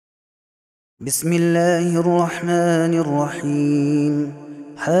بسم الله الرحمن الرحيم.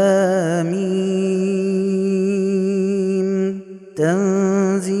 حميم.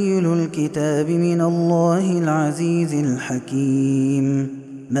 تنزيل الكتاب من الله العزيز الحكيم.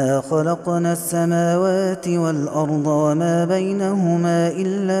 ما خلقنا السماوات والأرض وما بينهما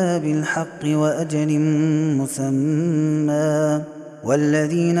إلا بالحق وأجل مسمى،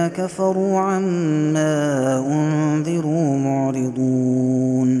 والذين كفروا عما أنذروا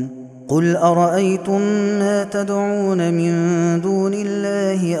معرضون. قل أرأيتم ما تدعون من دون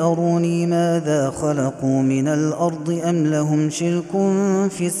الله أروني ماذا خلقوا من الأرض أم لهم شرك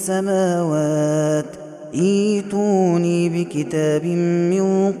في السماوات ائتوني بكتاب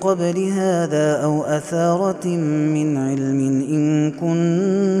من قبل هذا أو أثارة من علم إن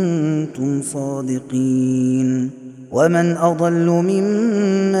كنتم صادقين. ومن أضل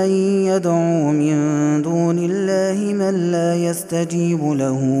ممن يدعو من دون الله من لا يستجيب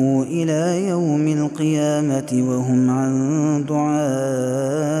له إلى يوم القيامة وهم عن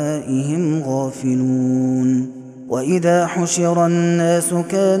دعائهم غافلون. وإذا حشر الناس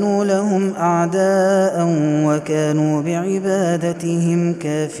كانوا لهم أعداء وكانوا بعبادتهم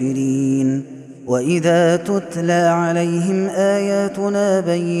كافرين. وإذا تتلى عليهم آياتنا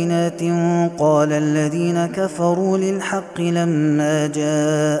بينات قال الذين كفروا للحق لما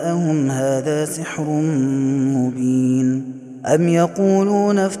جاءهم هذا سحر مبين. أم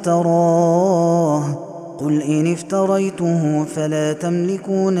يقولون افتراه قل إن افتريته فلا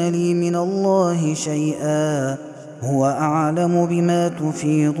تملكون لي من الله شيئا هو أعلم بما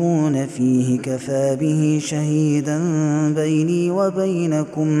تفيضون فيه كفى به شهيدا بيني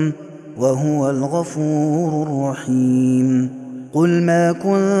وبينكم وهو الغفور الرحيم. قل ما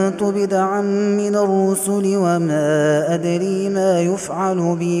كنت بدعا من الرسل وما أدري ما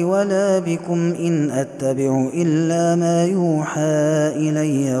يفعل بي ولا بكم إن أتبع إلا ما يوحى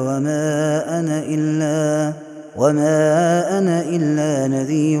إلي وما أنا إلا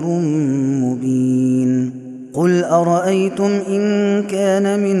نذير مبين. قل أرأيتم إن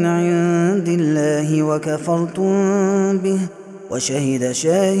كان من عند الله وكفرتم به وشهد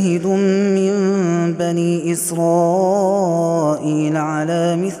شاهد من بني إسرائيل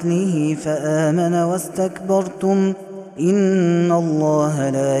على مثله فآمن واستكبرتم إن الله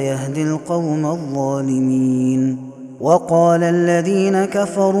لا يهدي القوم الظالمين. وقال الذين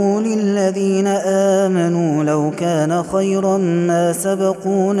كفروا للذين آمنوا لو كان خيرا ما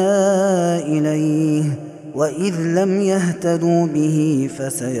سبقونا إليه وإذ لم يهتدوا به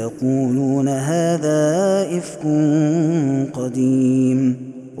فسيقولون هذا إفك قديم.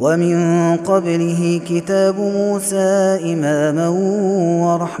 ومن قبله كتاب موسى إماما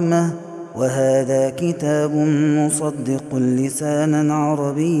ورحمة وهذا كتاب مصدق لسانا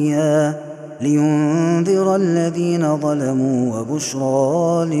عربيا لينذر الذين ظلموا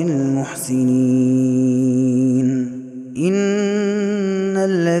وبشرى للمحسنين. إن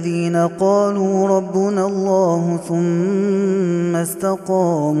الذين قالوا ربنا الله ثم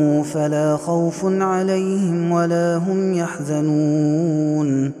استقاموا فلا خوف عليهم ولا هم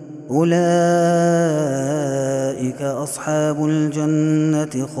يحزنون أولئك أصحاب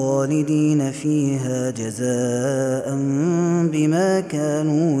الجنة خالدين فيها جزاء بما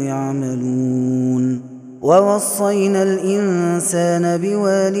كانوا يعملون. ووصينا الإنسان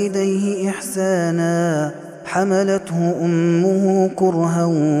بوالديه إحسانا حملته أمه كرها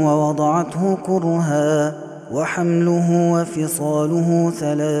ووضعته كرها وحمله وفصاله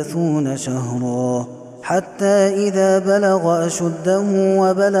 30 شهرا حتى إذا بلغ أشده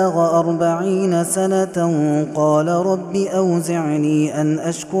وبلغ 40 سنة قال رب أوزعني أن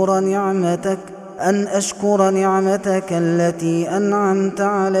أشكر نعمتك التي أنعمت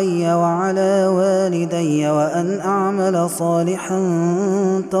علي وعلى والدي وأن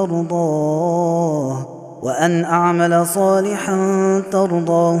أعمل صالحا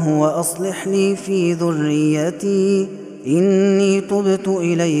ترضاه وأصلح لي في ذريتي إني تبت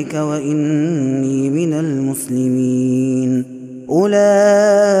إليك وإني من المسلمين. أولئك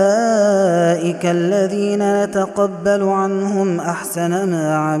الذين نتقبل عنهم أحسن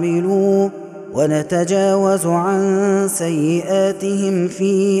ما عملوا ونتجاوز عن سيئاتهم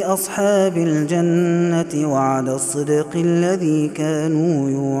في أصحاب الجنة وعد الصدق الذي كانوا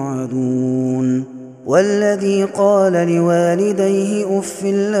يوعدون. والذي قال لوالديه أف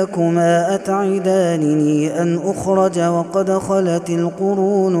لكما أتعدانني أن أخرج وقد خلت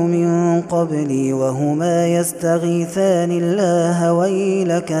القرون من قبلي وهما يستغيثان الله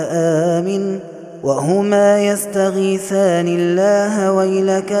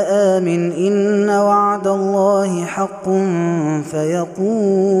ويلك آمن إن وعد الله حق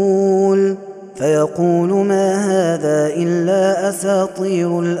فيقول ما هذا إلا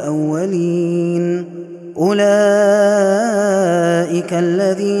أساطير الأولين. أولئك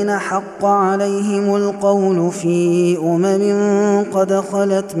الذين حق عليهم القول في قد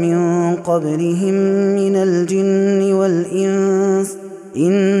خلت من قبلهم من الجن والإنس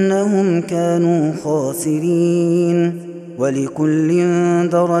إنهم كانوا خاسرين. ولكل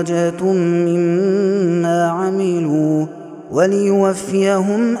درجات مما عملوا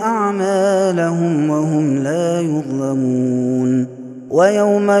وليوفيهم أعمالهم وهم لا يظلمون.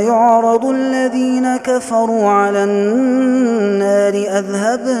 ويوم يعرض الذين كفروا على النار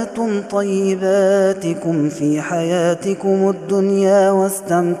أذهبتم طيباتكم في حياتكم الدنيا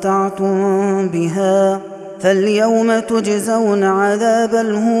واستمتعتم بها فاليوم تجزون عذاب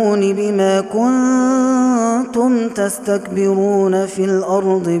الهون بما كنتم تستكبرون في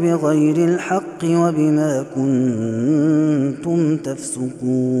الأرض بغير الحق وبما كنتم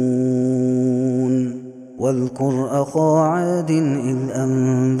تفسقون. واذكر أخا عاد إذ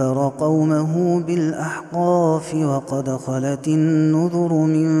أنذر قومه بالأحقاف وقد خلت النذر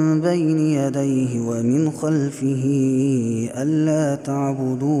من بين يديه ومن خلفه ألا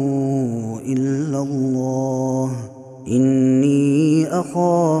تعبدوا إلا الله إني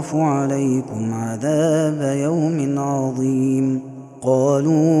أخاف عليكم عذاب يوم عظيم.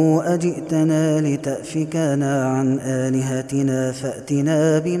 قالوا أجئتنا لتأفكنا عن آلهتنا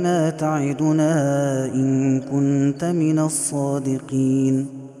فأتنا بما تعدنا إن كنت من الصادقين.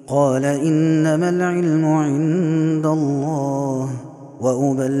 قال إنما العلم عند الله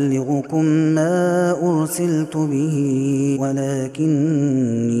وأبلغكم ما أرسلت به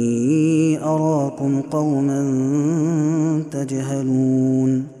ولكني أراكم قوما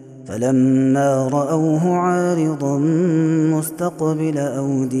تجهلون. فلما رأوه عارضا مستقبل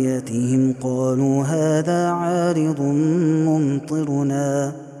أوديتهم قالوا هذا عارض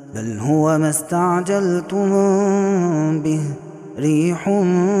ممطرنا بل هو ما استعجلتم به ريح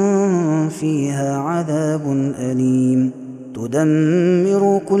فيها عذاب أليم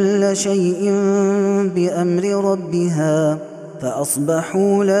تدمر كل شيء بأمر ربها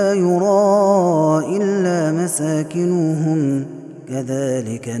فأصبحوا لا يرى إلا مساكنهم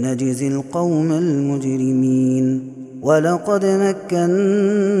كذلك نجزي القوم المجرمين. ولقد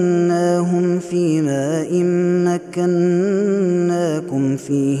مكناهم في ماء مكناكم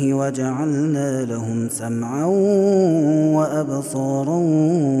فيه وجعلنا لهم سمعا وأبصارا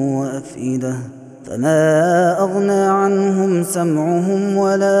وأفئدة فما أغنى عنهم سمعهم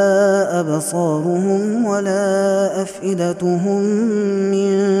ولا أبصارهم ولا أفئدتهم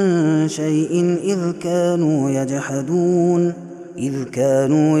من شيء إذ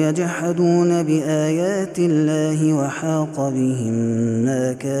كانوا يجحدون بآيات الله وحاق بهم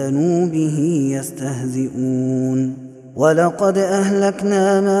ما كانوا به يستهزئون. ولقد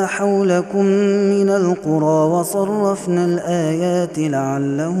أهلكنا ما حولكم من القرى وصرفنا الآيات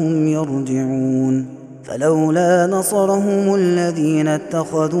لعلهم يرجعون. فلولا نصرهم الذين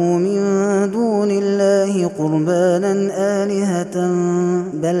اتخذوا من دون الله قربانا آلهة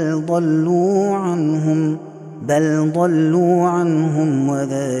بل ضلوا عنهم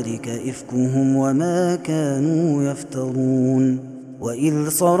وذلك إفكهم وما كانوا يفترون. وإذ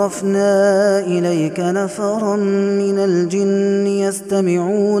صرفنا إليك نفرا من الجن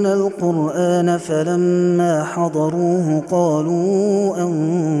يستمعون القرآن فلما حضروه قالوا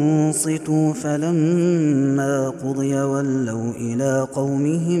أنصتوا فلما قضي ولوا إلى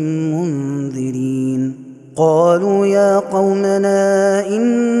قومهم منذرين. قالوا يا قومنا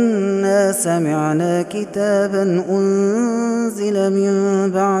إنا سمعنا كتابا أنزل من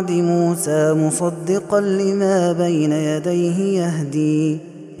بعد موسى مصدقا لما بين يديه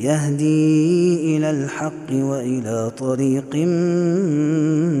يهدي إلى الحق وإلى طريق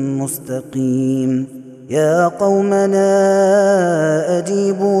مستقيم. يا قومنا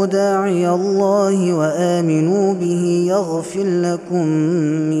أجيبوا داعي الله وآمنوا به يغفر لكم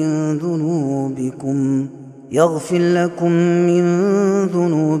من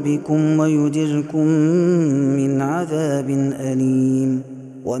ذنوبكم ويجركم من عذاب أليم.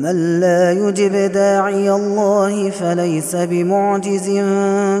 ومن لا يجب داعي الله فليس بمعجز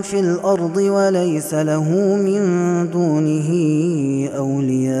في الأرض وليس له من دونه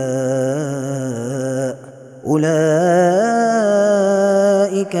أولياء أولئك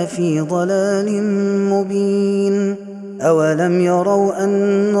في ضلال مبين. أولم يروا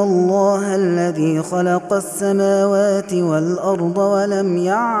أن الله الذي خلق السماوات والأرض ولم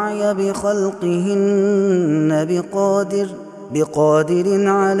يعي بخلقهن بقادر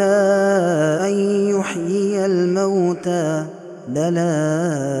على أن يحيي الموتى بلى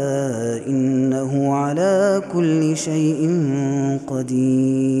إنه على كل شيء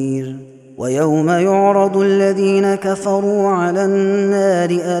قدير. ويوم يعرض الذين كفروا على النار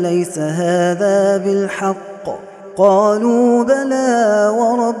أليس هذا بالحق؟ قالوا بلى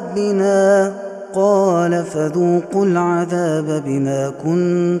وربنا. قال فذوقوا العذاب بما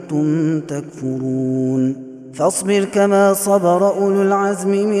كنتم تكفرون. فاصبر كما صبر أولو العزم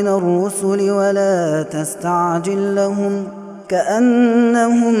من الرسل ولا تستعجل لهم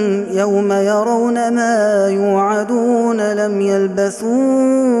كأنهم يوم يرون ما يوعدون لم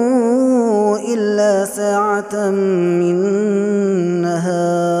يلبثوا إلا ساعة من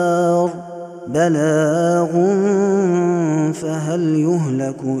نهار بلاغ فهل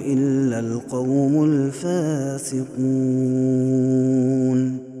يهلك إلا القوم الفاسقون.